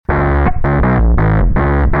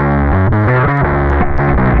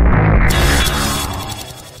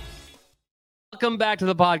Welcome back to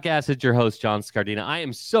the podcast. It's your host, John Scardina. I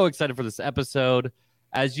am so excited for this episode.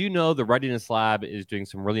 As you know, the Readiness Lab is doing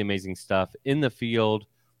some really amazing stuff in the field.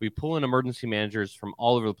 We pull in emergency managers from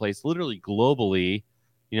all over the place, literally globally.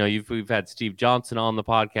 You know, we've had Steve Johnson on the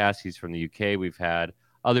podcast. He's from the UK. We've had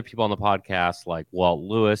other people on the podcast like Walt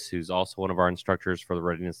Lewis, who's also one of our instructors for the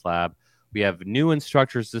Readiness Lab. We have new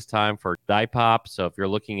instructors this time for DIPOP. So if you're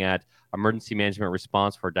looking at emergency management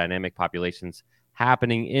response for dynamic populations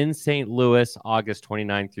happening in St. Louis, August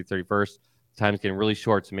 29th through 31st. Time's getting really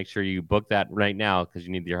short, so make sure you book that right now because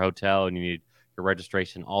you need your hotel and you need your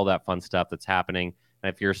registration, all that fun stuff that's happening.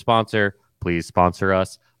 And if you're a sponsor, please sponsor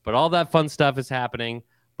us. But all that fun stuff is happening.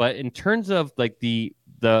 But in terms of like the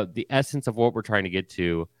essence of what we're trying to get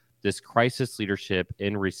to, this crisis leadership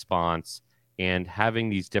in response and having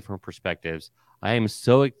these different perspectives, I am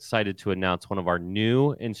so excited to announce one of our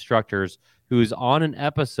new instructors who is on an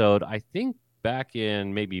episode, I think back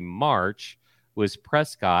in maybe March, was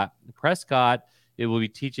Prescott. Prescott, it will be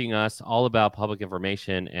teaching us all about public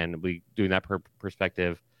information and we doing that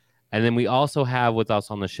perspective. And then we also have with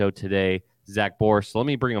us on the show today, Zack. So let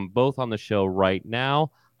me bring them both on the show right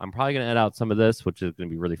now. I'm probably going to edit out some of this, which is going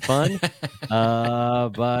to be really fun.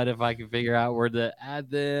 But if I can figure out where to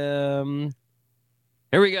add them.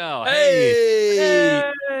 Here we go.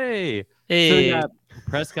 Hey. So we got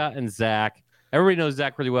Prescott and Zack. Everybody knows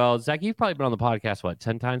Zack really well. Zack, you've probably been on the podcast,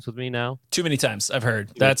 10 times with me now? Too many times, I've heard.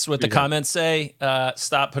 That's what the comments say.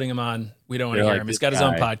 Stop putting him on. We don't want to hear him. He's got his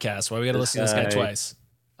own podcast. Why we got to listen to this guy twice?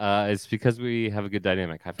 It's because we have a good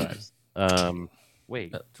dynamic. High fives.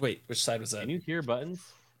 Wait, which side was that? Can you hear buttons?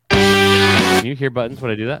 Can you hear buttons when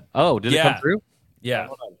I do that? Oh, did it come through? Yeah.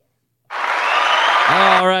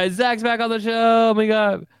 All right, Zack's back on the show. We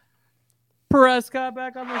got Prescott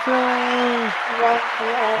back on the show.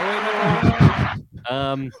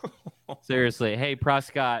 Seriously, hey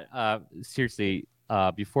Prescott. Seriously,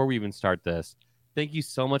 before we even start this, thank you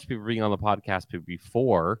so much for being on the podcast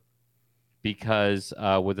before, because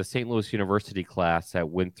with the St. Louis University class that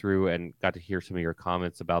went through and got to hear some of your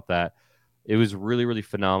comments about that, it was really, really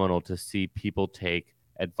phenomenal to see people take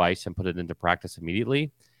advice and put it into practice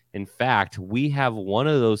immediately. In fact, we have one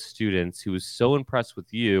of those students who was so impressed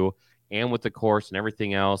with you and with the course and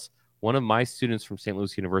everything else. One of my students from St.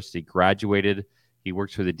 Louis University graduated. He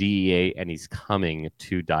works for the DEA, and he's coming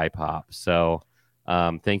to DIPOP. So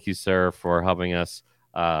thank you, sir, for helping us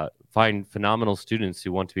find phenomenal students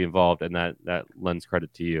who want to be involved, and that lends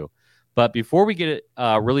credit to you. But before we get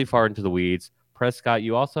really far into the weeds, Prescott,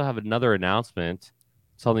 you also have another announcement,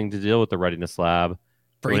 something to deal with the Readiness Lab.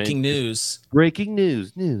 Breaking news.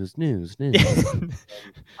 News. There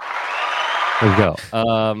we go.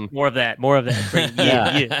 More of that.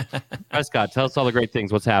 Yeah. Prescott, tell us all the great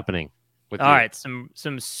things. What's happening? All right, some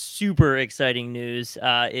super exciting news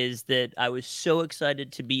is that I was so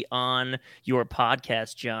excited to be on your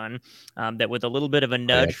podcast, John, that with a little bit of a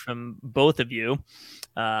nudge from both of you,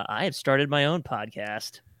 I have started my own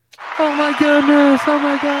podcast. Oh my goodness! Oh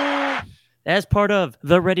my god! As part of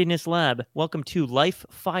the Readiness Lab, welcome to Life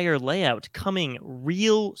Fire Layout, coming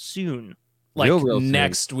real soon. Real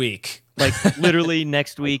next week. Like literally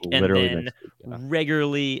next week, and then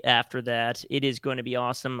regularly after that. It is going to be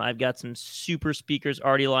awesome. I've got some super speakers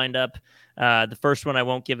already lined up. The first one, I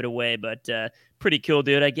won't give it away, but pretty cool,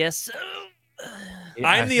 dude, I guess.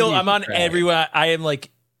 I'm on everywhere. I am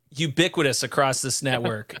like ubiquitous across this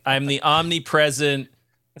network. I'm the omnipresent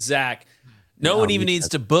Zack. No one even needs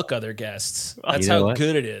to book other guests. That's how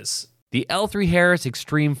good it is. The L3 Harris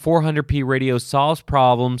Extreme 400p radio solves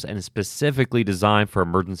problems and is specifically designed for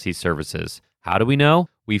emergency services. How do we know?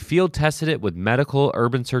 We field tested it with medical,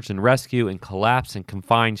 urban search and rescue, and collapsed and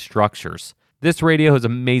confined structures. This radio is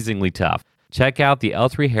amazingly tough. Check out the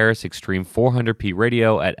L3 Harris Extreme 400p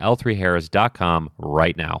radio at l3harris.com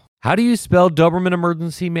right now. How do you spell Doberman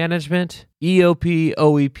Emergency Management? EOP,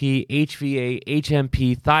 OEP, HVA,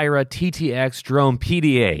 HMP, Thyra, TTX, Drone,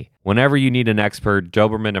 PDA. Whenever you need an expert,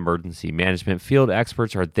 Doberman Emergency Management field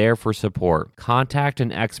experts are there for support. Contact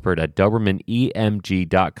an expert at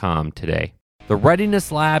DobermanEMG.com today. The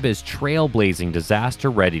Readiness Lab is trailblazing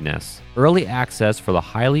disaster readiness. Early access for the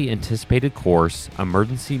highly anticipated course,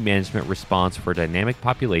 Emergency Management Response for Dynamic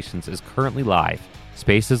Populations, is currently live.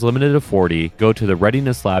 Space is limited to 40. Go to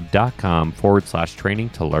thereadinesslab.com/training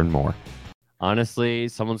to learn more. Honestly,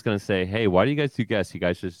 someone's going to say, hey, why do you guys do guests? You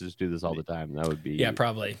guys should just do this all the time. That would be... Yeah,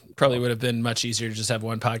 probably would have been much easier to just have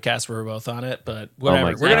one podcast where we're both on it, but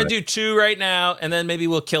whatever. We're going to do two right now, and then maybe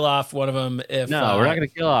we'll kill off one of them if... No, we're not going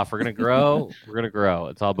to kill off. We're going to grow. We're going to grow.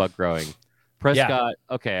 It's all about growing. Prescott,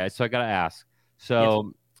 okay, so I got to ask.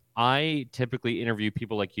 So I typically interview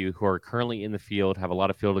people like you who are currently in the field, have a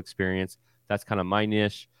lot of field experience, That's kind of my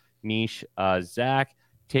niche. Zack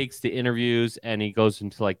takes the interviews and he goes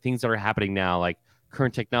into like things that are happening now, like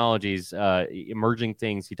current technologies, emerging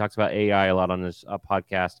things. He talks about AI a lot on this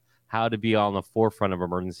podcast, how to be on the forefront of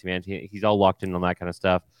emergency management. He's all locked in on that kind of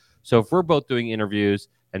stuff. So if we're both doing interviews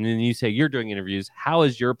and then you say you're doing interviews, how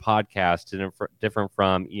is your podcast different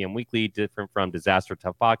from EM Weekly, different from Disaster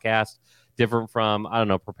Tough Podcast, different from, I don't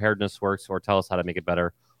know, Preparedness Works, or tell us how to make it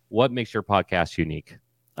better? What makes your podcast unique?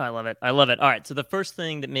 I love it. I love it. All right. So the first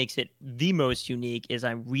thing that makes it the most unique is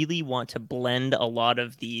I really want to blend a lot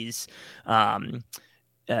of these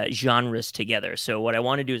genres together. So what I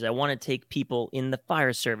want to do is I want to take people in the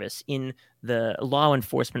fire service, in the law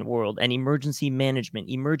enforcement world, and emergency management,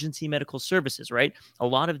 emergency medical services, right? A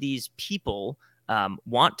lot of these people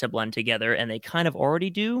want to blend together, and they kind of already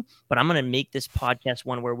do, but I'm going to make this podcast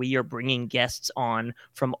one where we are bringing guests on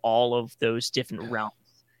from all of those different realms.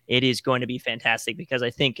 It is going to be fantastic because I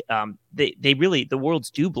think they really, the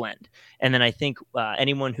worlds do blend. And then I think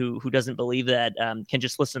anyone who doesn't believe that can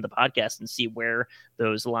just listen to the podcast and see where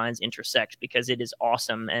those lines intersect, because it is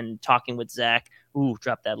awesome. And talking with Zack,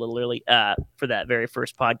 dropped that a little early for that very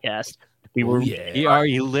first podcast. He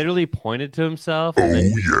literally pointed to himself.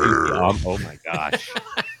 And oh my gosh.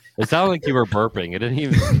 It sounded like you were burping. It didn't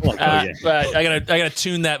even. But I gotta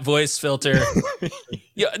tune that voice filter.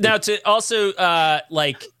 Now to also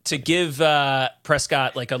to give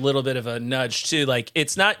Prescott like a little bit of a nudge too. Like,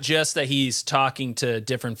 it's not just that he's talking to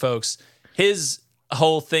different folks. His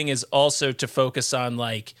whole thing is also to focus on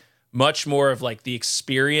like much more of like the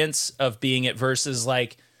experience of being it versus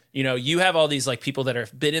like, you know, you have all these like people that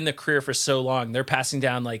have been in the career for so long. They're passing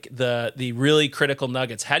down like the really critical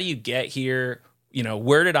nuggets. How do you get here? You know,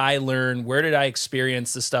 where did I learn? Where did I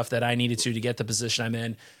experience the stuff that I needed to get the position I'm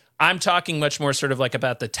in? I'm talking much more sort of like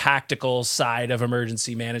about the tactical side of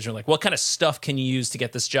emergency management. Like, what kind of stuff can you use to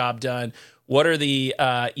get this job done? What are the,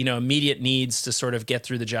 immediate needs to sort of get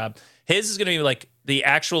through the job? His is going to be like the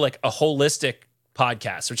actual, like a holistic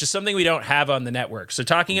podcast, which is something we don't have on the network. So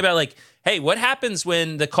talking about like, hey, what happens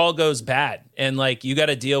when the call goes bad? And like, you got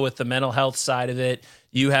to deal with the mental health side of it.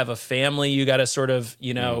 You have a family, you got to sort of,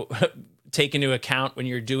 take into account when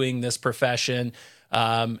you're doing this profession.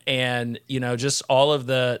 And, just all of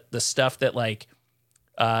the stuff that like,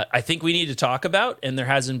 I think we need to talk about, and there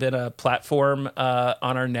hasn't been a platform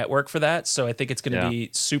on our network for that. So I think it's going to be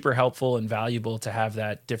super helpful and valuable to have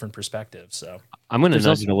that different perspective. So I'm going to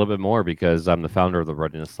nudge it a little bit more because I'm the founder of the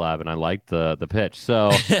Readiness Lab and I like the pitch.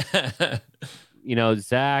 So,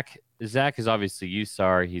 Zack is obviously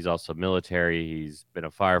USAR. He's also military. He's been a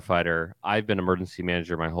firefighter. I've been emergency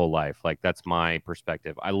manager my whole life. Like, that's my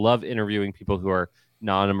perspective. I love interviewing people who are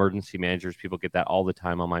non-emergency managers. People get that all the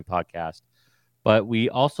time on my podcast. But we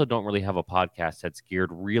also don't really have a podcast that's geared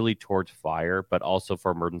really towards fire, but also for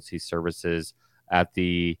emergency services at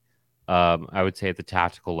the, I would say at the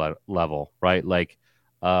tactical level, right? Like,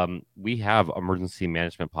 we have emergency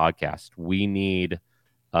management podcast. We need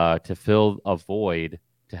to fill a void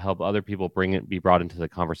to help other people be brought into the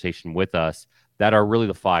conversation with us that are really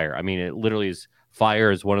the fire. I mean, it literally is, fire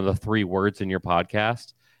is one of the 3 words in your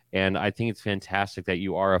podcast. And I think it's fantastic that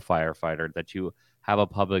you are a firefighter, that you have a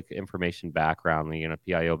public information background,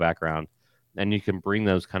 PIO background, and you can bring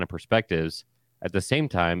those kind of perspectives. At the same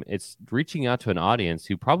time, it's reaching out to an audience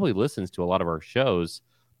who probably listens to a lot of our shows.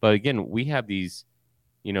 But again, we have these,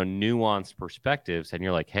 nuanced perspectives, and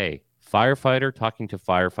you're like, hey, firefighter talking to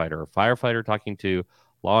firefighter, or firefighter talking to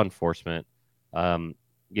law enforcement,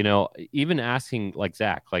 even asking like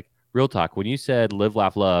Zack, like real talk, when you said live,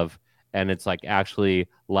 laugh, love, and it's like actually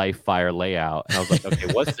life, fire, layout. And I was like,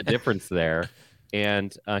 okay, what's the difference there?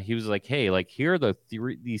 And he was like, hey, like here are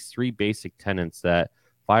these 3 basic tenets that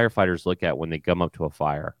firefighters look at when they come up to a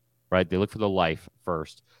fire, right? They look for the life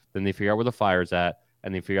first, then they figure out where the fire's at,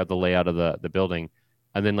 and they figure out the layout of the building.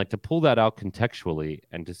 And then like to pull that out contextually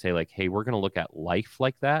and to say like, hey, we're going to look at life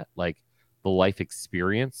like that, like the life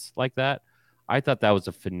experience like that. I thought that was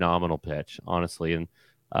a phenomenal pitch, honestly.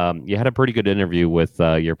 And you had a pretty good interview with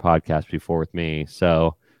your podcast before with me.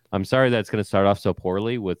 So I'm sorry that it's going to start off so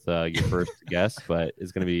poorly with your first guest, but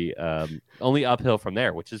it's going to be only uphill from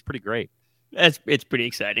there, which is pretty great. It's pretty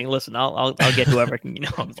exciting. Listen, I'll get whoever can.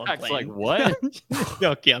 I'm Zach's like, what?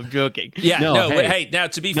 Okay, I'm joking. Yeah, hey, now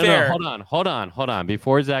to be fair, hold on.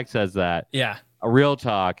 Before Zack says that, a real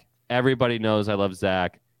talk. Everybody knows I love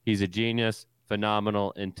Zack. He's a genius,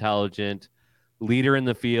 phenomenal, intelligent, leader in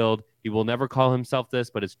the field. He will never call himself this,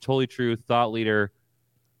 but it's totally true. Thought leader,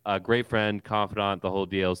 a great friend, confidant, the whole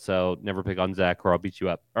deal. So never pick on Zack or I'll beat you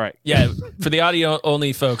up. All right. Yeah, for the audio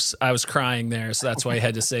only folks, I was crying there, so that's why I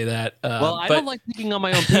had to say that. Well, I don't like picking on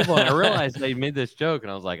my own people, and I realized they made this joke,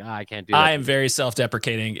 and I was like, I can't do that. I am very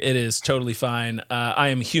self-deprecating. It is totally fine. I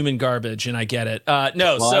am human garbage, and I get it.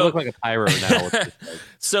 No, well, so I look like a pyro now.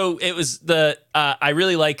 So it was I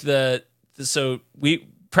really like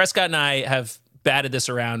Prescott and I have batted this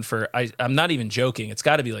around for, I'm not even joking. It's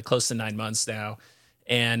got to be like close to 9 months now.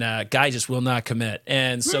 And guy just will not commit.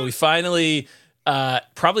 And so we finally,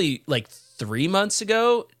 probably like 3 months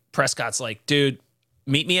ago, Prescott's like, dude,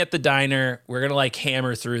 meet me at the diner. We're going to like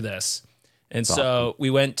hammer through this. And so we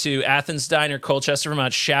went to Athens Diner, Colchester,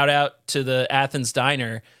 Vermont. Shout out to the Athens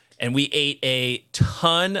Diner. And we ate a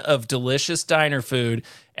ton of delicious diner food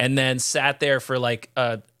and then sat there for like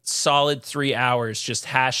a solid 3 hours just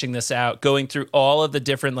hashing this out, going through all of the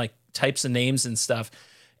different like types of names and stuff.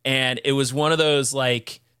 And it was one of those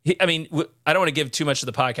like, I mean, I don't want to give too much of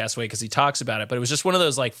the podcast away because he talks about it, but it was just one of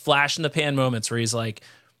those like flash in the pan moments where he's like,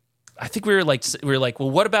 I think we were like, well,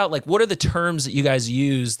 what about like, what are the terms that you guys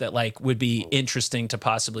use that like would be interesting to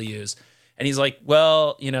possibly use? And he's like,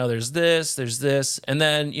 well, you know, there's this. And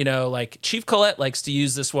then, you know, like Chief Colette likes to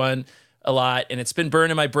use this one a lot and it's been burned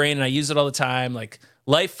in my brain and I use it all the time. Like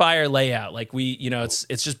life, fire, layout. Like we, you know, it's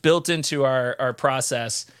just built into our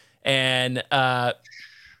process. And I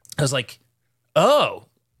was like, oh,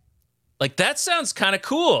 like that sounds kind of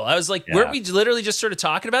cool. I was like, weren't we literally just sort of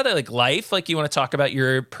talking about that? Like life, like you want to talk about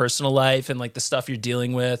your personal life and like the stuff you're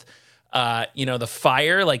dealing with. You know, the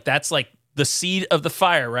fire, like that's like the seed of the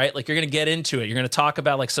fire, right? Like you're going to get into it. You're going to talk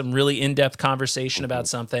about like some really in-depth conversation about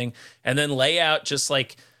something and then layout, just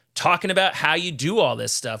like talking about how you do all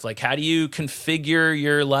this stuff. Like how do you configure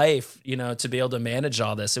your life, you know, to be able to manage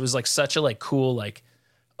all this? It was like such a like cool, like,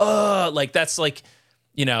 like that's like,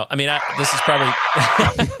 you know, I mean, this is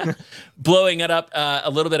probably blowing it up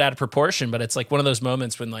a little bit out of proportion, but it's like one of those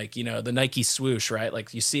moments when like, you know, the Nike swoosh, right?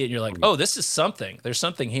 Like you see it and you're like, oh, this is something. There's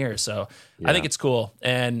something here. So I think it's cool.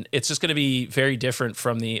 And it's just going to be very different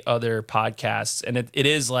from the other podcasts. And it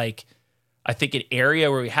is like, I think an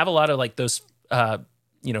area where we have a lot of like those,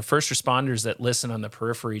 you know, first responders that listen on the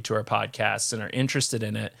periphery to our podcasts and are interested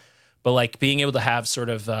in it. But like being able to have sort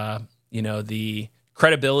of, you know, the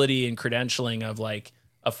credibility and credentialing of like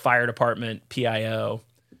a fire department PIO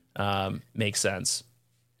makes sense.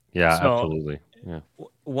 Yeah, so, absolutely. Yeah.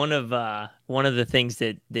 One of the things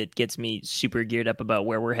that gets me super geared up about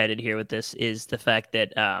where we're headed here with this is the fact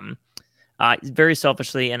that very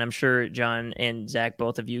selfishly, and I'm sure John and Zach,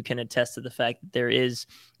 both of you can attest to the fact that there is,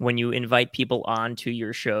 when you invite people on to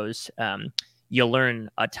your shows, you'll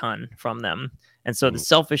learn a ton from them. And so the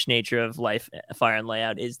selfish nature of life, fire, and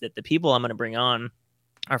layout is that the people I'm going to bring on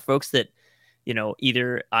are folks that, you know,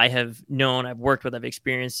 either I have known, I've worked with, I've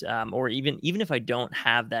experienced, or even if I don't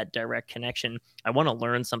have that direct connection, I want to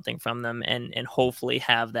learn something from them and hopefully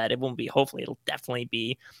have that. It won't be hopefully, it'll definitely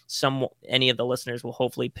be any of the listeners will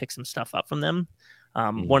hopefully pick some stuff up from them.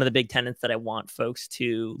 One of the big tenets that I want folks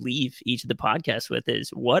to leave each of the podcasts with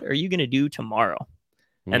is, what are you going to do tomorrow?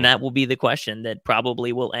 And that will be the question that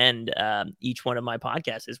probably will end each one of my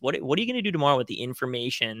podcasts is, what are you going to do tomorrow with the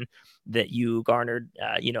information that you garnered,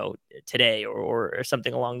 you know, today or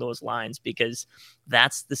something along those lines? Because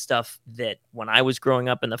that's the stuff that when I was growing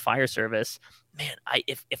up in the fire service, man,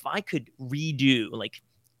 if I could redo like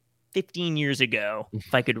 15 years ago,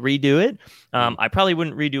 if I could redo it, I probably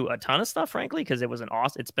wouldn't redo a ton of stuff, frankly, because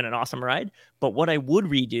it's been an awesome ride. But what I would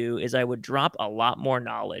redo is I would drop a lot more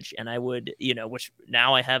knowledge, and I would, you know, which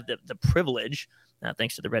now I have the privilege,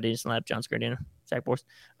 thanks to the Readiness Lab, John Scardina, Zack Borst,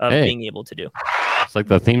 of being able to do. It's like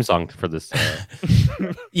the theme song for this.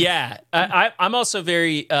 Yeah, I'm also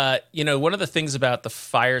very, you know, one of the things about the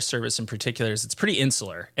fire service in particular is it's pretty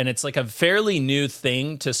insular, and it's like a fairly new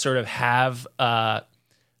thing to sort of have,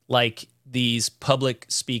 like these public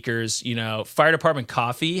speakers. You know, fire department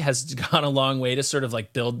coffee has gone a long way to sort of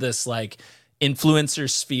like build this like influencer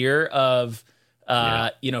sphere of,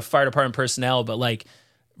 you know, fire department personnel. But like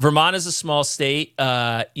Vermont is a small state.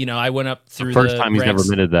 You know, I went up through first time he's never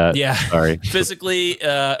admitted that. Yeah. Sorry. Physically,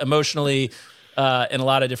 emotionally, in a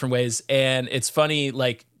lot of different ways. And it's funny,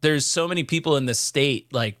 like there's so many people in this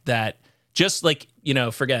state like that, just like, you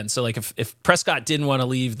know, forget. So like if Prescott didn't want to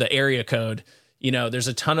leave the area code, you know, there's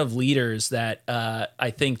a ton of leaders that I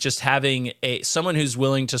think just having someone who's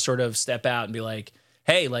willing to sort of step out and be like,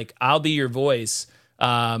 hey, like I'll be your voice.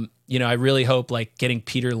 You know, I really hope like getting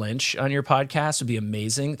Peter Lynch on your podcast would be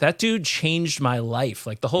amazing. That dude changed my life.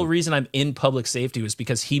 Like the whole reason I'm in public safety was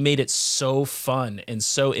because he made it so fun and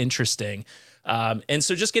so interesting. And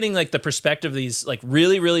so just getting like the perspective of these like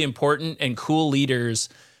really, really important and cool leaders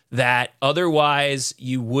that otherwise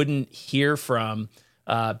you wouldn't hear from.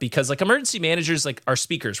 Because like emergency managers like are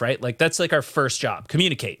speakers, right? Like that's like our first job,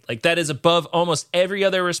 communicate. Like that is above almost every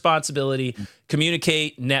other responsibility.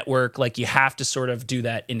 Communicate, network, like you have to sort of do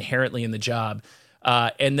that inherently in the job.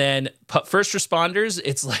 And then first responders,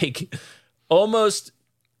 it's like almost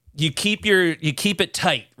you keep it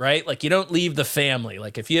tight, right? Like you don't leave the family.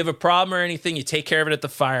 Like if you have a problem or anything, you take care of it at the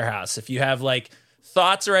firehouse. If you have like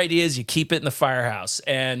thoughts or ideas, you keep it in the firehouse.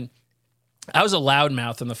 And I was a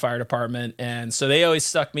loudmouth in the fire department, and so they always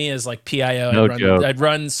stuck me as like PIO. I'd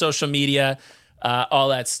run social media, all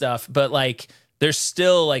that stuff. But like, there's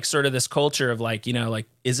still like sort of this culture of like, you know, like,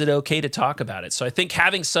 is it okay to talk about it? So I think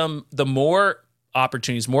having the more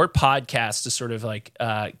opportunities, more podcasts to sort of like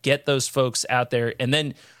get those folks out there, and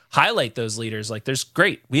then highlight those leaders. Like, there's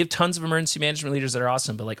great. We have tons of emergency management leaders that are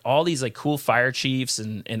awesome, but like all these like cool fire chiefs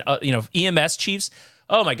and you know, EMS chiefs.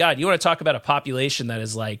 Oh my God, you want to talk about a population that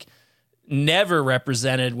is like never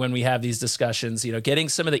represented when we have these discussions, you know, getting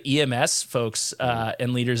some of the EMS folks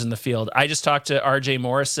and leaders in the field. I just talked to RJ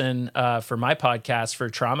Morrison for my podcast for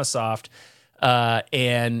TraumaSoft,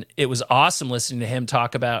 and it was awesome listening to him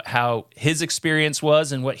talk about how his experience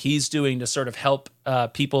was and what he's doing to sort of help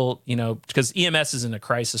people, you know, because EMS is in a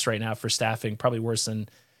crisis right now for staffing, probably worse than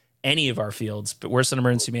any of our fields, but worse than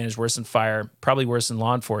emergency management, worse than fire, probably worse than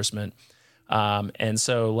law enforcement. And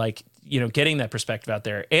so like, you know, getting that perspective out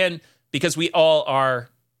there, and because we all are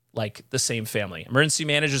like the same family. Emergency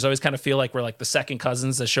managers always kind of feel like we're like the second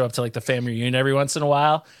cousins that show up to like the family reunion every once in a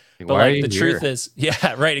while. But like the truth is,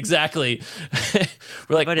 yeah, right, exactly.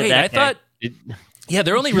 We're like, wait, I thought, yeah,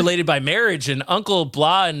 they're only related by marriage, and Uncle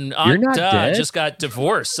Blah and Aunt just got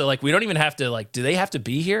divorced. So like, we don't even have to like, do they have to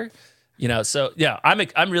be here? You know, so yeah,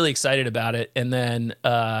 I'm really excited about it. And then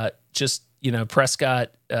just, you know,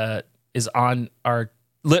 Prescott is on our.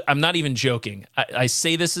 I'm not even joking. I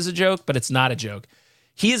say this as a joke, but it's not a joke.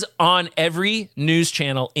 He is on every news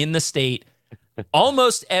channel in the state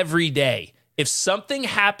almost every day. If something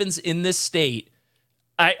happens in this state,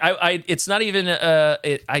 it's not even.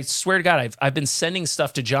 I swear to God, I've been sending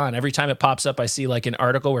stuff to John every time it pops up. I see like an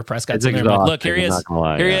article where Prescott's in there. I'm like, look, here he is.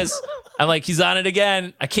 Here he is. I'm like, he's on it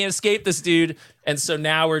again. I can't escape this dude. And so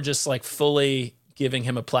now we're just like fully giving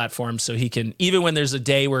him a platform so he can, even when there's a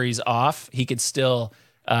day where he's off, he could still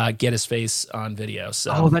get his face on video.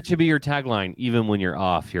 So that should be your tagline. Even when you're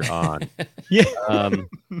off, you're on. Yeah. I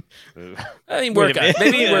mean, maybe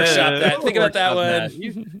workshop that. Think about that one.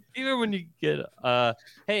 Even when you get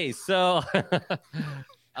hey, so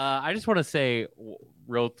I just want to say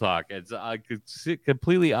real talk. It's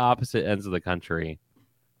completely opposite ends of the country.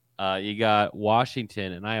 You got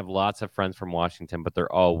Washington, and I have lots of friends from Washington, but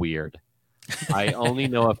they're all weird. I only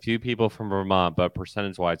know a few people from Vermont, but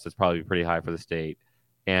percentage-wise, it's probably pretty high for the state.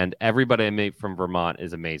 And everybody I meet from Vermont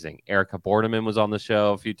is amazing. Erica Bordeman was on the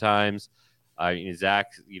show a few times.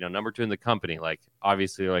 Zack, you know, number 2 in the company, like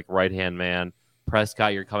obviously like right-hand man.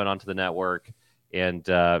 Prescott, you're coming onto the network. And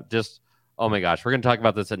just, oh my gosh, we're going to talk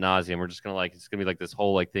about this ad nauseum. We're just going to like, it's going to be like this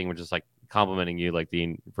whole like thing. We're just like complimenting you like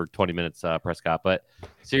for 20 minutes, Prescott. But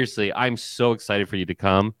seriously, I'm so excited for you to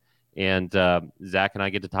come. And Zack and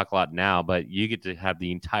I get to talk a lot now, but you get to have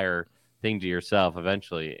the entire thing to yourself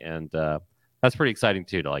eventually. And that's pretty exciting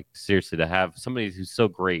too, to like seriously to have somebody who's so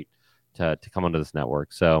great to come onto this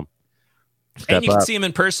network. So, and you can see him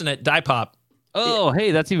in person at Die Pop. Oh,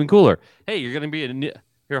 hey, that's even cooler. Hey, you're gonna be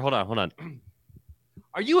here. Hold on.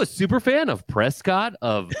 Are you a super fan of Prescott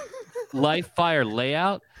of Life Fire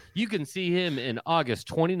Layout? You can see him in August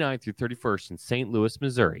 29th through 31st in St. Louis,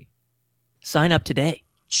 Missouri. Sign up today.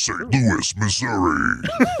 St. Louis, Missouri.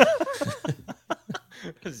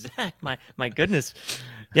 Zack, my goodness.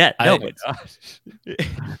 Yeah, no,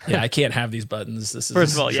 yeah, I can't have these buttons. This is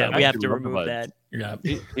first of all, yeah, we have to remove that. Yeah.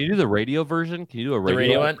 Can you do the radio version? Can you do a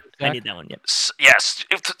radio one? I need that one. Yep. Yes.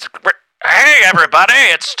 Hey, everybody,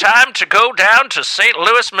 it's time to go down to St.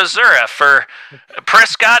 Louis, Missouri for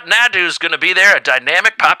Prescott Nadu's going to be there at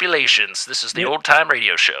Dynamic Populations. This is the Old Time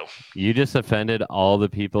Radio Show. You just offended all the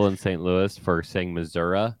people in St. Louis for saying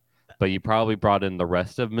Missouri, but you probably brought in the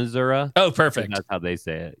rest of Missouri. Oh, perfect. That's how they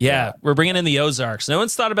say it. Yeah, we're bringing in the Ozarks. No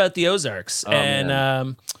one's thought about the Ozarks.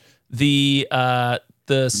 And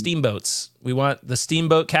the steamboats. We want the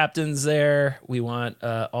steamboat captains there. We want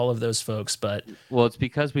all of those folks. But it's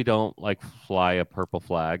because we don't like fly a purple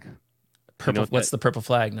flag. Purple. What's the purple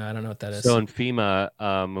flag? No, I don't know what that is. So in FEMA,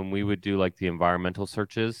 when we would do like the environmental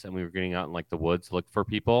searches and we were getting out in like the woods to look for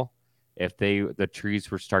people, if the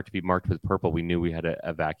trees were start to be marked with purple, we knew we had to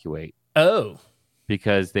evacuate. Oh,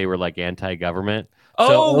 because they were like anti-government.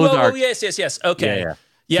 Oh, yes. Okay. Yeah.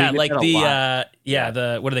 Yeah, so like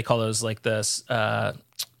the what do they call those? Like the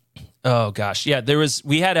Oh gosh, yeah.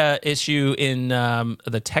 We had a issue in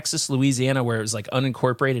the Texas, Louisiana, where it was like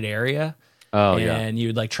unincorporated area. Oh and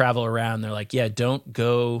you'd like travel around. They're like, yeah, don't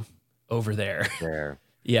go over there. there.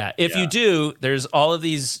 Yeah, if you do, there's all of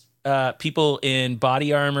these people in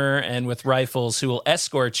body armor and with rifles who will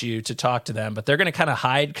escort you to talk to them, but they're going to kind of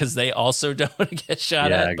hide because they also don't want to get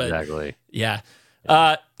shot at. But Exactly. Yeah.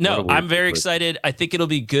 No, I'm very excited. I think it'll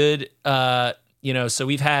be good. So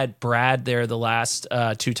we've had Brad there the last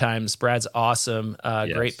 2 times. Brad's awesome,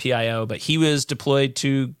 great PIO, but he was deployed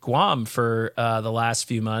to Guam for the last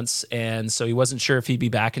few months, and so he wasn't sure if he'd be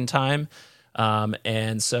back in time.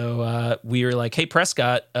 And so we were like, hey,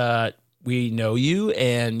 Prescott, we know you,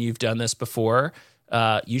 and you've done this before.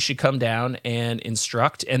 You should come down and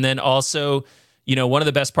instruct. And then also, one of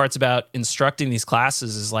the best parts about instructing these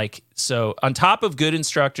classes is like, so on top of good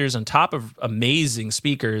instructors, on top of amazing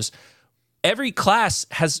speakers, every class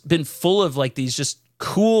has been full of like these just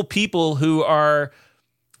cool people who are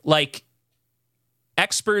like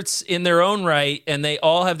experts in their own right, and they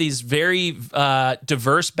all have these very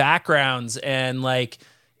diverse backgrounds, and like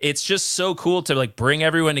it's just so cool to like bring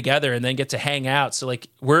everyone together and then get to hang out. So like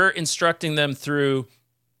we're instructing them through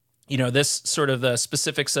this sort of the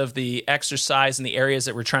specifics of the exercise and the areas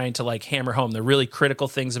that we're trying to like hammer home, the really critical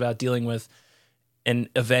things about dealing with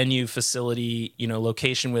a venue facility,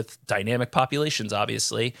 location with dynamic populations,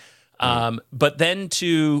 obviously. But then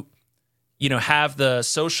to, have the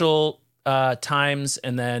social times,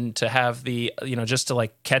 and then to have the, just to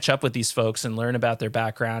like catch up with these folks and learn about their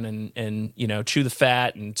background and chew the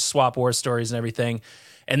fat and swap war stories and everything.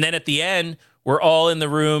 And then at the end, we're all in the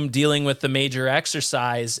room dealing with the major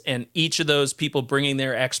exercise, and each of those people bringing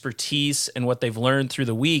their expertise and what they've learned through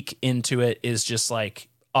the week into it is just like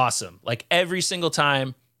awesome. Like every single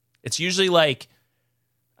time, it's usually like,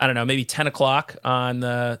 I don't know, maybe 10 o'clock on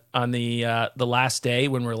the last day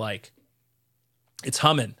when we're like, it's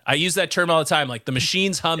humming. I use that term all the time. Like the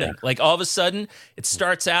machine's humming. Yeah. Like all of a sudden it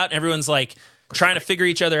starts out and everyone's like trying to figure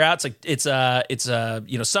each other out. It's like,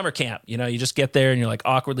 it's summer camp, you just get there and you're like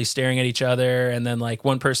awkwardly staring at each other. And then like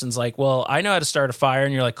one person's like, well, I know how to start a fire.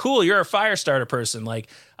 And you're like, cool, you're a fire starter person. Like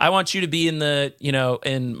I want you to be in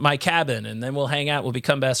in my cabin, and then we'll hang out. We'll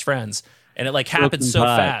become best friends. And it like happens so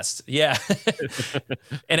fast. Yeah.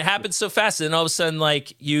 And it happens so fast. And all of a sudden,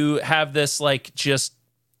 like you have this like just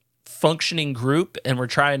functioning group, and we're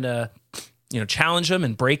trying to, challenge them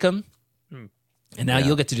and break them. And now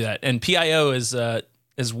you'll get to do that. And PIO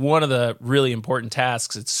is one of the really important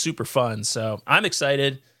tasks. It's super fun. So I'm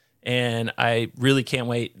excited, and I really can't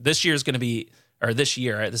wait. This year is going to be, or this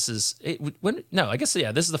year, right? This is when? No, I guess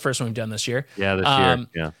this is the first one we've done this year. Yeah, this year.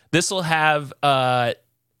 Yeah, this will have a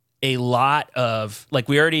lot of like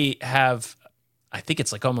we already have. I think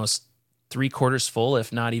it's like almost 3/4 full,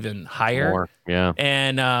 if not even higher. More. Yeah,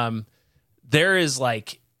 and there is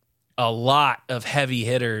like a lot of heavy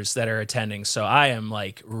hitters that are attending. So I am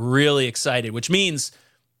like really excited, which means,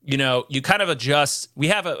 you kind of adjust. We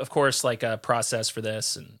have, of course, like a process for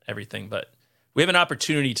this and everything, but we have an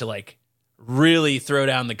opportunity to like really throw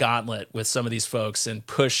down the gauntlet with some of these folks and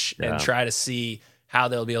push and try to see how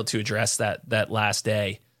they'll be able to address that last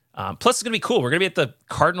day. Plus it's going to be cool. We're going to be at the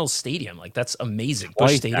Cardinals Stadium. Like that's amazing.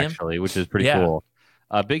 Busch Stadium, actually, which is pretty cool.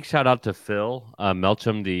 Big shout out to Phil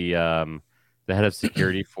Melcham, the head of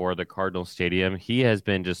security for the Cardinal Stadium. He has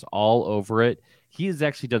been just all over it. He has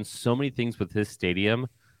actually done so many things with his stadium.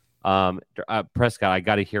 Prescott, I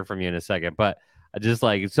got to hear from you in a second, but I just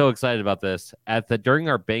like so excited about this. During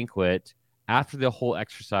our banquet, after the whole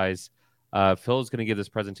exercise, Phil is going to give this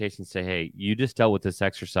presentation and say, hey, you just dealt with this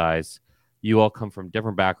exercise. You all come from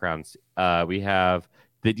different backgrounds. We have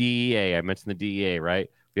the DEA. I mentioned the DEA, right?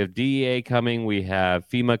 We have DEA coming. We have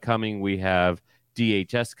FEMA coming. We have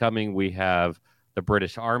DHS coming. We have the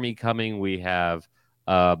British Army coming. We have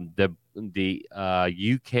the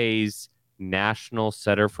UK's National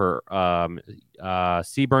Center for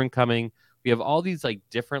Seaburn coming. We have all these like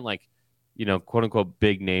different like quote unquote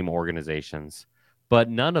big name organizations, but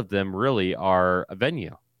none of them really are a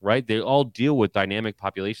venue, right? They all deal with dynamic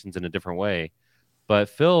populations in a different way. But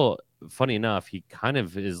Phil, funny enough, he kind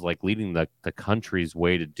of is like leading the country's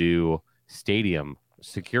way to do stadium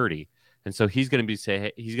security. And so he's going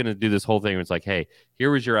to do this whole thing where it's like, hey,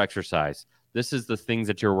 here was your exercise. This is the things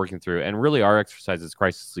that you're working through. And really our exercise is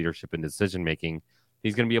crisis leadership and decision making.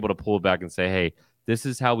 He's going to be able to pull it back and say, hey, this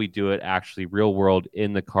is how we do it actually real world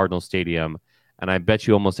in the Cardinal Stadium. And I bet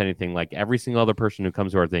you almost anything, like every single other person who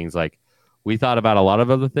comes to our things, like we thought about a lot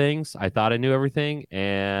of other things. I thought I knew everything.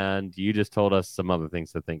 And you just told us some other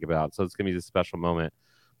things to think about. So it's going to be this special moment.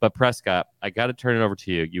 But Prescott, I got to turn it over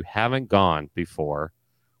to you. You haven't gone before.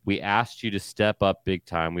 We asked you to step up big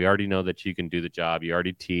time. We already know that you can do the job. You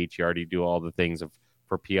already teach. You already do all the things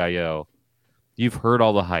for PIO. You've heard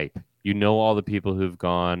all the hype. You know all the people who've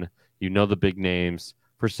gone. You know the big names.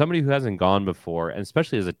 For somebody who hasn't gone before, and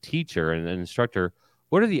especially as a teacher and an instructor,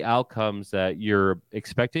 what are the outcomes that you're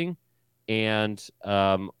expecting? And,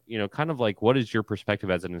 kind of like, what is your perspective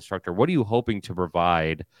as an instructor? What are you hoping to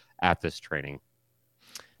provide at this training?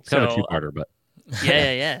 It's kind of a two-parter, but.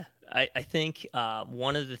 Yeah. I think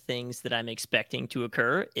one of the things that I'm expecting to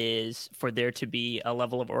occur is for there to be a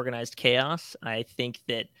level of organized chaos. I think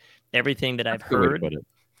that everything that I've heard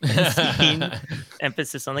and seen,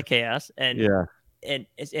 emphasis on the chaos, and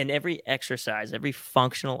every exercise, every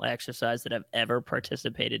functional exercise that I've ever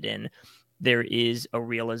participated in, there is a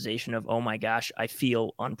realization of, oh my gosh, I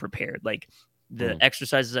feel unprepared. Like the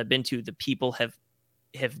exercises I've been to, the people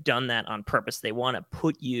have done that on purpose. They want to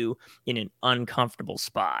put you in an uncomfortable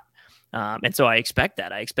spot. And so I expect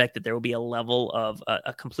that. I expect that there will be a level of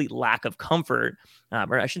a complete lack of comfort,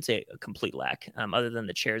 or I shouldn't say a complete lack, other than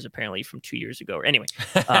the chairs apparently from 2 years ago. Or anyway,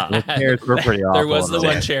 the chairs were pretty awful. There was the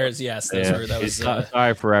one chairs. Yes, that was.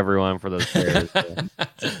 Sorry for everyone for those chairs.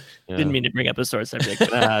 Didn't mean to bring up a sore subject.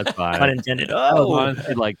 That's fine. Unintended. That was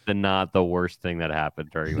honestly like not the worst thing that happened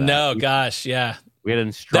during that. No, gosh, yeah. We had an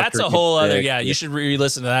instructor. That's a whole other. Yeah, you should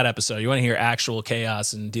re-listen to that episode. You want to hear actual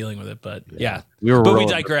chaos and dealing with it. But yeah. we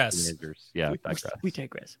digress. Yeah, we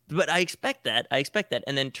digress. But I expect that,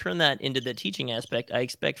 and then turn that into the teaching aspect. I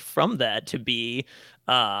expect from that to be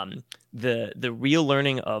the real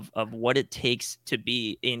learning of what it takes to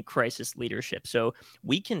be in crisis leadership. So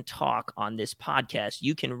we can talk on this podcast.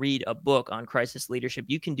 You can read a book on crisis leadership.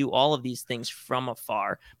 You can do all of these things from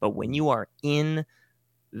afar. But when you are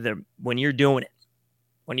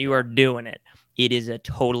when you're doing it, it is a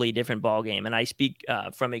totally different ballgame. And I speak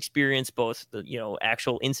from experience, both the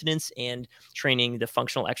actual incidents and training. The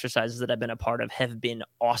functional exercises that I've been a part of have been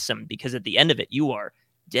awesome, because at the end of it, you are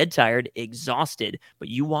dead tired, exhausted, but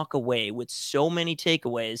you walk away with so many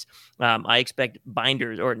takeaways. I expect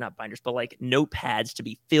not binders, but like notepads to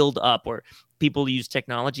be filled up, or people use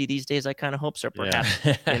technology these days, I kind of hope so. Perhaps,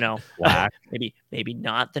 maybe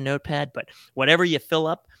not the notepad, but whatever you fill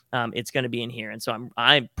up, it's going to be in here. And so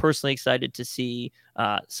I'm personally excited to see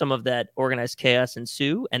some of that organized chaos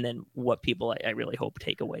ensue, and then what people I really hope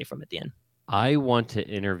take away from at the end. I want to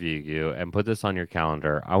interview you, and put this on your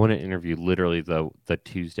calendar. I want to interview literally the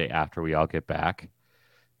Tuesday after we all get back,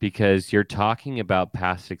 because you're talking about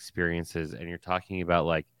past experiences, and you're talking about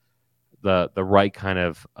like the right kind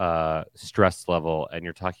of stress level, and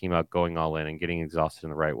you're talking about going all in and getting exhausted in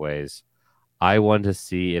the right ways. I want to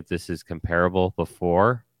see if this is comparable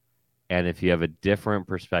before, and if you have a different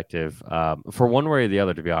perspective for one way or the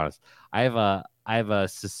other. To be honest, I have a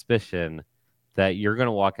suspicion that you're going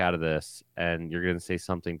to walk out of this and you're going to say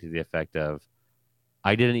something to the effect of,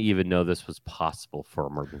 I didn't even know this was possible for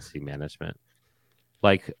emergency management.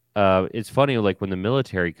 Like, it's funny, like when the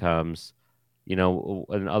military comes,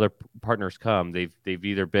 and other partners come, they've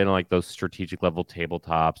either been like those strategic level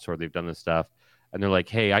tabletops, or they've done this stuff, and they're like,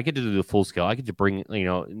 hey, I get to do the full scale. I get to bring,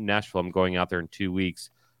 Nashville, I'm going out there in 2 weeks.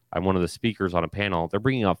 I'm one of the speakers on a panel. They're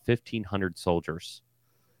bringing out 1,500 soldiers.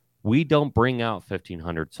 We don't bring out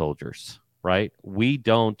 1,500 soldiers. Right? We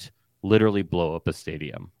don't literally blow up a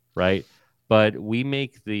stadium, right? But we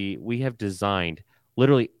have designed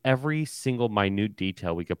literally every single minute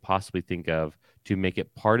detail we could possibly think of to make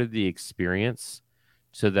it part of the experience,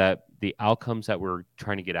 so that the outcomes that we're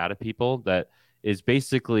trying to get out of people, that is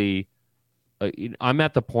basically, I'm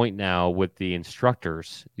at the point now with the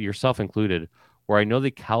instructors, yourself included, where I know the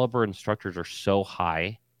caliber instructors are so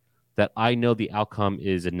high that I know the outcome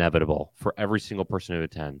is inevitable for every single person who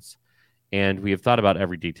attends. And we have thought about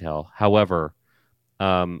every detail. However,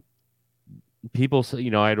 people,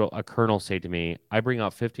 I had a colonel say to me, I bring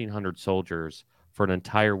out 1,500 soldiers for an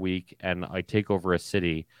entire week, and I take over a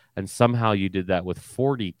city, and somehow you did that with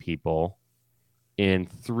 40 people in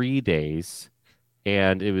 3 days,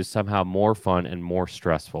 and it was somehow more fun and more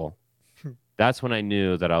stressful. That's when I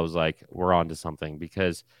knew that I was like, we're on to something,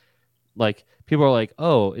 because like people are like,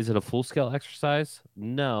 oh, is it a full-scale exercise?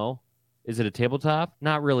 No. Is it a tabletop?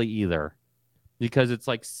 Not really either. Because it's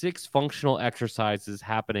like 6 functional exercises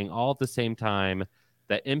happening all at the same time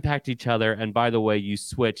that impact each other. And by the way, you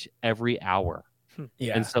switch every hour.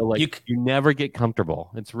 Yeah. And so like you never get comfortable.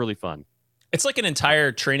 It's really fun. It's like an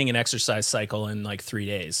entire training and exercise cycle in like 3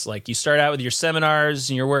 days. Like you start out with your seminars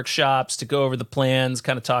and your workshops to go over the plans,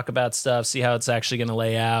 kind of talk about stuff, see how it's actually going to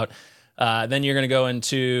lay out. Then you're going to go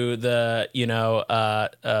into the,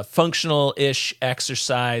 functional-ish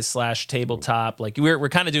exercise / tabletop. Like we're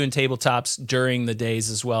kind of doing tabletops during the days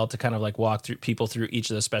as well to kind of like walk through people through each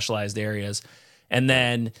of the specialized areas. And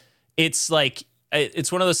then it's like,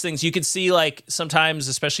 it's one of those things you could see, like sometimes,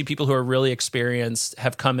 especially people who are really experienced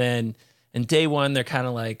have come in, and day one, they're kind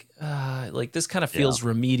of like this kind of feels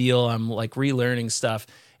remedial. I'm like relearning stuff.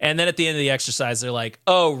 And then at the end of the exercise, they're like,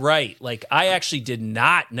 oh, right. Like I actually did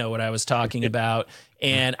not know what I was talking about.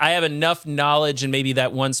 And I have enough knowledge in maybe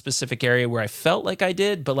that one specific area where I felt like I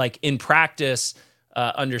did, but like in practice,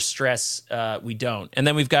 under stress, we don't. And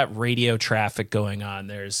then we've got radio traffic going on.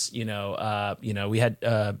 There's, we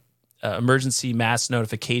had emergency mass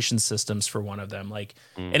notification systems for one of them. Like,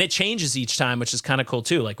 and it changes each time, which is kind of cool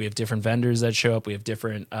too. Like we have different vendors that show up. We have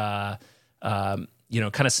different, kind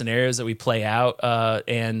of scenarios that we play out.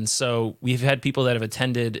 And so we've had people that have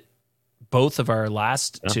attended both of our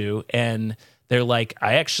last two, and they're like,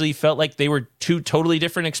 I actually felt like they were two totally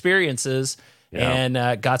different experiences and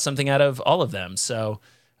got something out of all of them. So,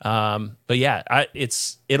 but yeah,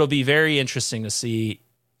 it'll be very interesting to see.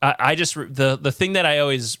 The thing that I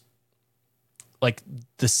always like,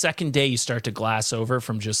 the second day you start to glass over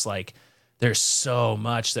from just like, there's so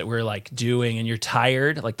much that we're like doing and you're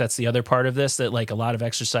tired. Like that's the other part of this that like a lot of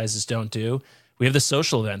exercises don't do. We have the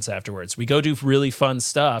social events afterwards. We go do really fun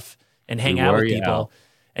stuff and hang out with people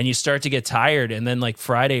and you start to get tired. And then like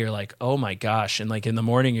Friday, you're like, oh my gosh. And like in the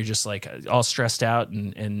morning, you're just like all stressed out.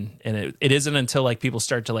 And it isn't until like people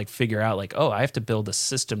start to like figure out like, oh, I have to build a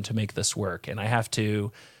system to make this work. And I have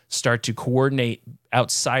to start to coordinate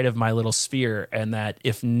outside of my little sphere. And that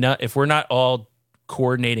if we're not all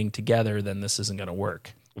coordinating together, then this isn't going to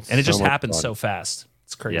work. And it just happens so fast.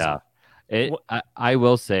 It's crazy. Yeah. I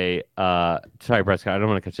will say, sorry, Prescott, I don't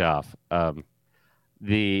want to cut you off.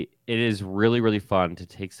 It is really, really fun to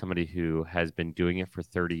take somebody who has been doing it for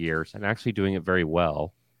 30 years and actually doing it very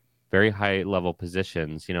well, very high level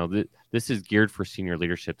positions. This is geared for senior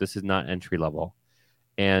leadership. This is not entry level.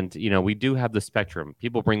 And, we do have the spectrum.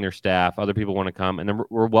 People bring their staff, other people want to come, and then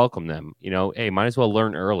we're welcome them. Hey, might as well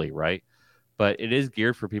learn early, right? But it is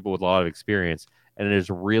geared for people with a lot of experience, and it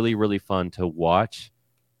is really, really fun to watch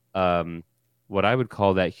what I would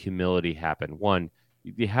call that humility happen. One,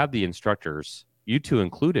 you have the instructors, you two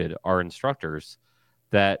included are instructors,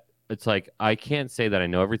 that it's like, I can't say that I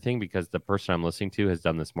know everything because the person I'm listening to has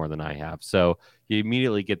done this more than I have. So you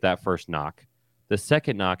immediately get that first knock. The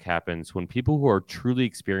second knock happens when people who are truly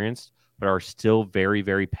experienced but are still very,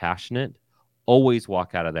 very passionate always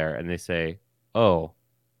walk out of there and they say, oh,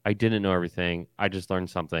 I didn't know everything. I just learned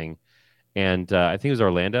something. And I think it was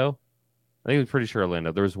Orlando. I think it was pretty sure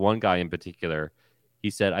Orlando. There was one guy in particular. He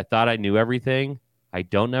said, I thought I knew everything. I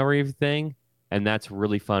don't know everything. And that's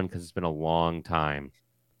really fun because it's been a long time.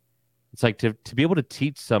 It's like to be able to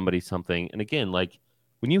teach somebody something. And again, like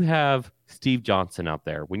when you have Steve Johnson out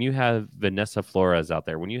there, when you have Vanessa Flores out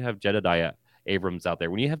there, when you have Jedediah Abrams out there,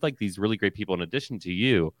 when you have like these really great people in addition to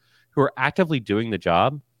you who are actively doing the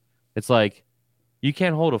job, it's like, you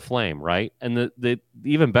can't hold a flame, right? And the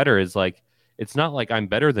even better is like, it's not like I'm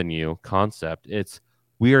better than you concept. It's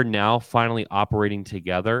we are now finally operating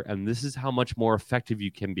together, and this is how much more effective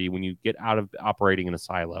you can be when you get out of operating in a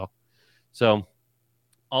silo. So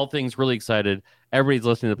all things really excited. Everybody's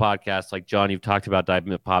listening to the podcast. Like, John, you've talked about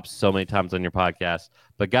Diamond Pops so many times on your podcast.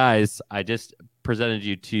 But guys, I just presented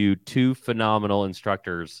you to two phenomenal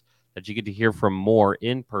instructors that you get to hear from more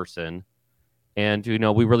in person. And, we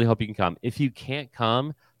really hope you can come. If you can't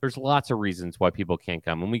come, there's lots of reasons why people can't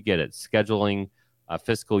come. And we get it. Scheduling,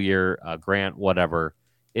 fiscal year, grant, whatever.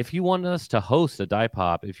 If you want us to host a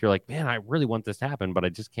DIPOP, if you're like, man, I really want this to happen, but I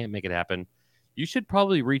just can't make it happen, you should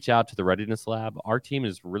probably reach out to the Readiness Lab. Our team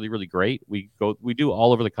is really, really great. We do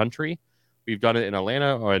all over the country. We've done it in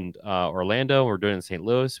Atlanta and Orlando. We're doing it in St.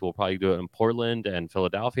 Louis. We'll probably do it in Portland and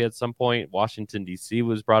Philadelphia at some point. Washington, D.C.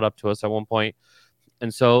 was brought up to us at one point.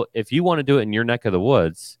 And so if you want to do it in your neck of the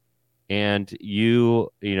woods and you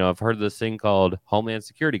have heard of this thing called Homeland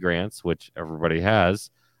Security grants, which everybody has,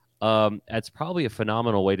 it's probably a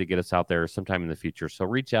phenomenal way to get us out there sometime in the future. So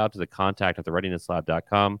reach out to the contact at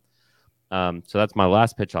thereadinesslab.com. So that's my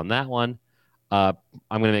last pitch on that one. I'm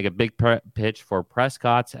going to make a big pitch for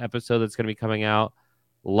Prescott's episode that's going to be coming out.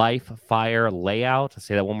 Life Fire Layout. I'll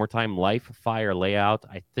say that one more time. Life Fire Layout.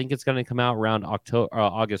 I think it's going to come out around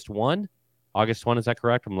August 1. August 1, is that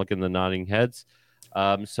correct? I'm looking at the nodding heads.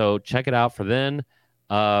 So check it out for then.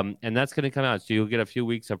 And that's going to come out. So you'll get a few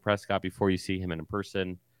weeks of Prescott before you see him in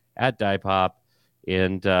person at DIPOP.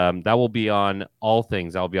 And that will be on all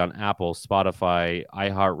things. That will be on Apple, Spotify,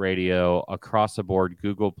 iHeartRadio, across the board,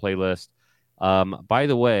 Google playlist. By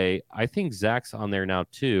the way, I think Zach's on there now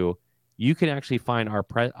too. You can actually find our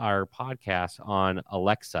podcast on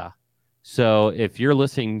Alexa. So if you're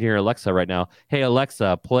listening near Alexa right now, hey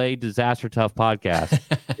Alexa, play Disaster Tough podcast.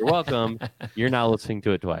 You're welcome. You're not listening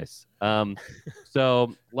to it twice.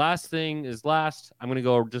 So last thing is last. I'm going to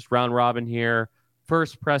go just round robin here.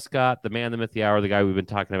 First, Prescott, the man, the myth, the hour, the guy we've been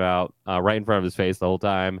talking about right in front of his face the whole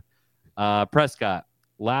time. Prescott,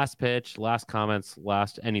 last pitch, last comments,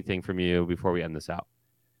 last anything from you before we end this out.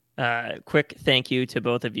 Quick thank you to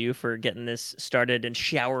both of you for getting this started and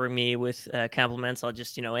showering me with compliments. I'll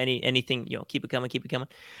just, anything, keep it coming.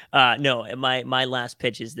 No, my last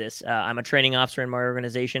pitch is this. I'm a training officer in my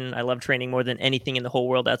organization. I love training more than anything in the whole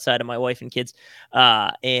world outside of my wife and kids.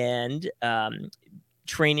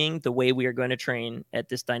 Training the way we are going to train at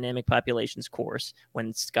this dynamic populations course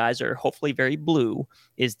when skies are hopefully very blue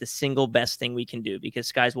is the single best thing we can do, because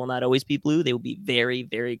skies will not always be blue. They will be very,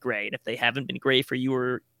 very gray. And if they haven't been gray for you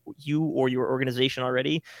or your organization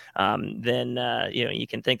already, then you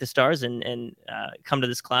can thank the stars and come to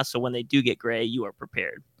this class. So when they do get gray, you are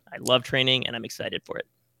prepared. I love training and I'm excited for it.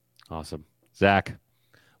 Awesome. Zach.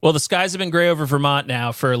 Well, the skies have been gray over Vermont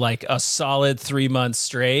now for like a solid 3 months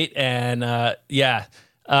straight. And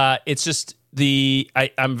it's just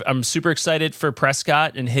I'm super excited for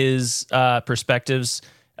Prescott and his perspectives,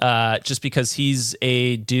 just because he's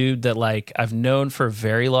a dude that like I've known for a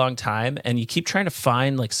very long time, and you keep trying to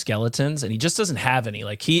find like skeletons and he just doesn't have any.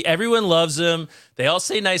 Like everyone loves him. They all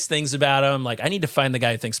say nice things about him. Like I need to find the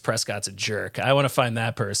guy who thinks Prescott's a jerk. I want to find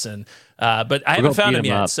that person. But I haven't found him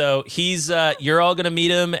yet. So he's, you're all going to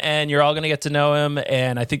meet him and you're all going to get to know him.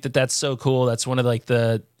 And I think that that's so cool. That's one of like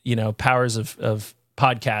the, powers of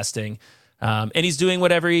podcasting. And he's doing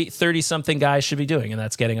what every 30-something guy should be doing, and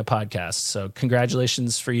that's getting a podcast. So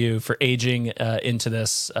congratulations for you for aging into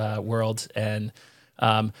this world. And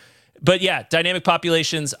but yeah, dynamic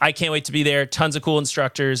populations, I can't wait to be there. Tons of cool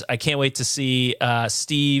instructors. I can't wait to see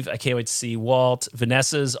Steve. I can't wait to see Walt.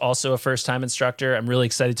 Vanessa's also a first-time instructor. I'm really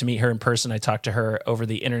excited to meet her in person. I talked to her over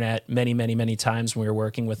the internet many, many, many times when we were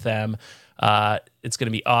working with them. It's going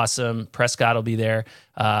to be awesome. Prescott will be there.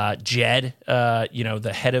 Jed,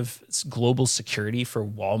 the head of global security for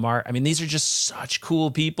Walmart. I mean, these are just such cool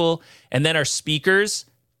people. And then our speakers,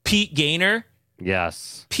 Pete Gaynor.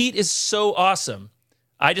 Yes. Pete is so awesome.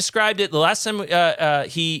 I described it the last time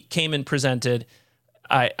he came and presented.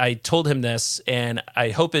 I told him this, and I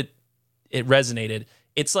hope it resonated.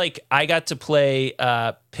 It's like I got to play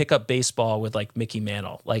pickup baseball with like Mickey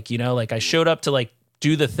Mantle. Like I showed up to like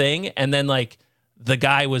do the thing, and then like the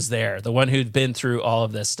guy was there, the one who'd been through all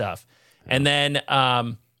of this stuff. And then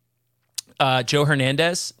Joe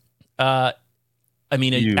Hernandez, an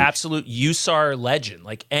absolute USAR legend.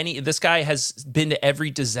 Like this guy has been to every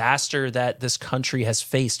disaster that this country has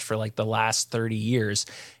faced for like the last 30 years.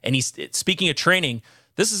 And he's speaking of training,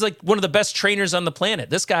 this is like one of the best trainers on the planet.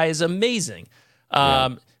 This guy is amazing.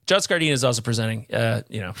 John Scardina is also presenting.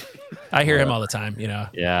 I hear him all the time.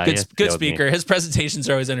 Yeah, good speaker. His presentations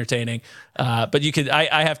are always entertaining. But you could,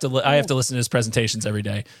 I have to listen to his presentations every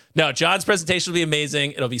day. No, John's presentation will be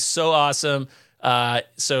amazing. It'll be so awesome.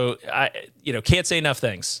 So I, can't say enough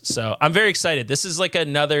things. So I'm very excited. This is like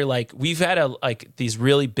another, like we've had these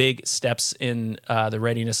really big steps in the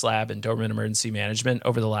readiness lab and Doberman emergency management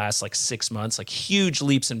over the last like 6 months, like huge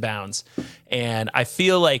leaps and bounds. And I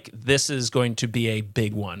feel like this is going to be a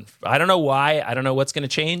big one. I don't know why, I don't know what's going to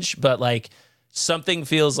change, but like something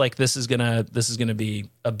feels like this is going to be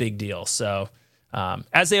a big deal. So,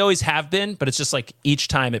 as they always have been, but it's just like each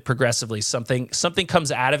time it progressively something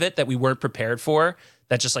comes out of it that we weren't prepared for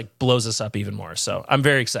that just like blows us up even more. So I'm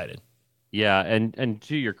very excited. Yeah, and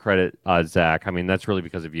to your credit, Zach, I mean that's really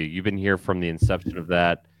because of you. You've been here from the inception of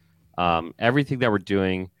that. Everything that we're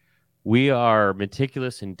doing, we are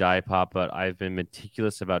meticulous in DIPOP, but I've been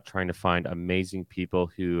meticulous about trying to find amazing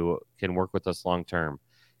people who can work with us long term.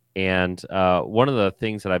 And one of the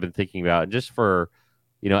things that I've been thinking about, just for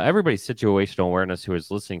everybody's situational awareness who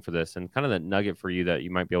is listening for this, and kind of that nugget for you that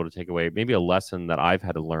you might be able to take away, maybe a lesson that I've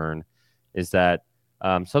had to learn is that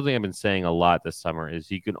something I've been saying a lot this summer is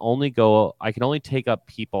I can only take up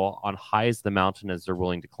people on high as the mountain as they're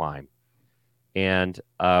willing to climb. And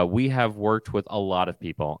we have worked with a lot of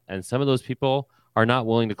people, and some of those people are not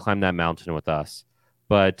willing to climb that mountain with us.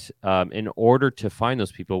 But in order to find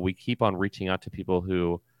those people, we keep on reaching out to people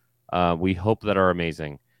who we hope that are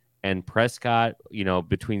amazing. And Prescott,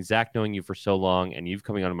 between Zack knowing you for so long and you've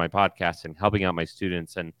coming onto my podcast and helping out my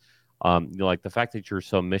students, and like the fact that you're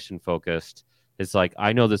so mission focused, it's like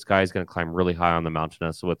I know this guy is going to climb really high on the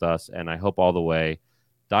mountain with us, and I hope all the way.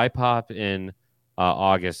 DIPOP in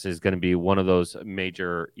August is going to be one of those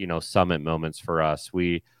major, summit moments for us.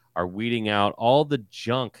 We are weeding out all the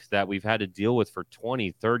junk that we've had to deal with for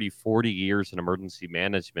 20, 30, 40 years in emergency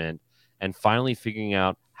management and finally figuring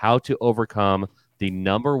out how to overcome the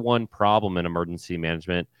number one problem in emergency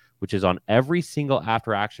management, which is on every single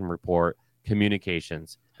after action report,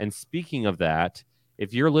 communications. And speaking of that,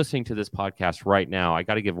 if you're listening to this podcast right now, I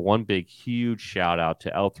got to give one big, huge shout out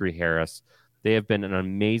to L3 Harris. They have been an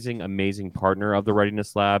amazing, amazing partner of the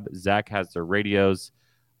Readiness Lab. Zack has their radios.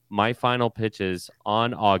 My final pitch is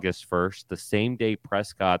on August 1st, the same day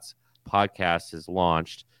Prescott's podcast is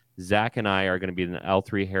launched. Zack and I are going to be in the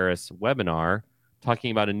L3 Harris webinar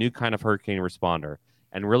talking about a new kind of hurricane responder.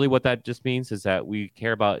 And really what that just means is that we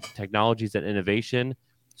care about technologies and innovation.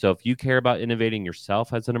 So if you care about innovating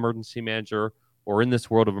yourself as an emergency manager or in this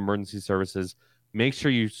world of emergency services, make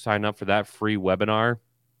sure you sign up for that free webinar.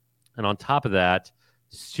 And on top of that,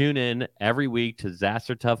 tune in every week to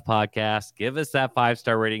Disaster Tough Podcast. Give us that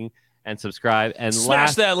 5-star rating and subscribe. And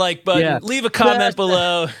smash that like button. Yeah. Leave a comment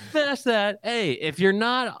below. Smash that. Hey, if you're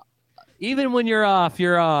not, even when you're off,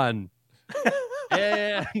 you're on.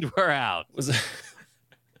 And we're out.